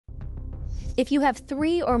If you have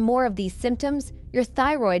 3 or more of these symptoms, your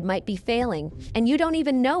thyroid might be failing, and you don't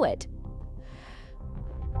even know it.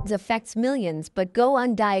 It affects millions but go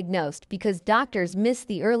undiagnosed because doctors miss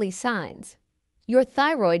the early signs. Your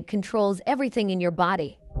thyroid controls everything in your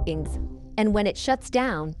body, and when it shuts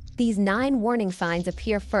down, these 9 warning signs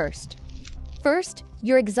appear first. First,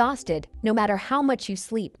 you're exhausted no matter how much you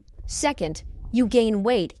sleep. Second, you gain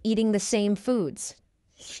weight eating the same foods.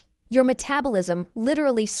 Your metabolism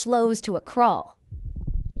literally slows to a crawl.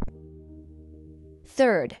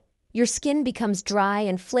 Third, your skin becomes dry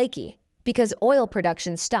and flaky because oil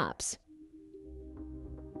production stops.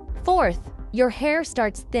 Fourth, your hair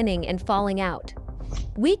starts thinning and falling out.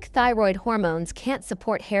 Weak thyroid hormones can't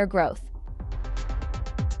support hair growth.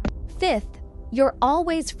 Fifth, you're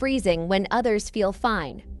always freezing when others feel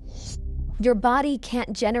fine. Your body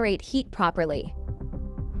can't generate heat properly.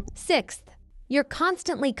 Sixth, you're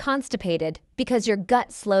constantly constipated because your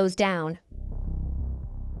gut slows down.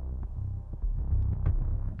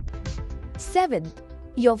 Seventh,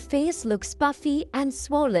 your face looks puffy and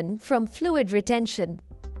swollen from fluid retention.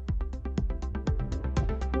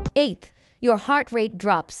 Eighth, your heart rate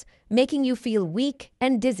drops, making you feel weak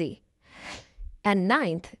and dizzy. And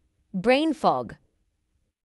ninth, brain fog,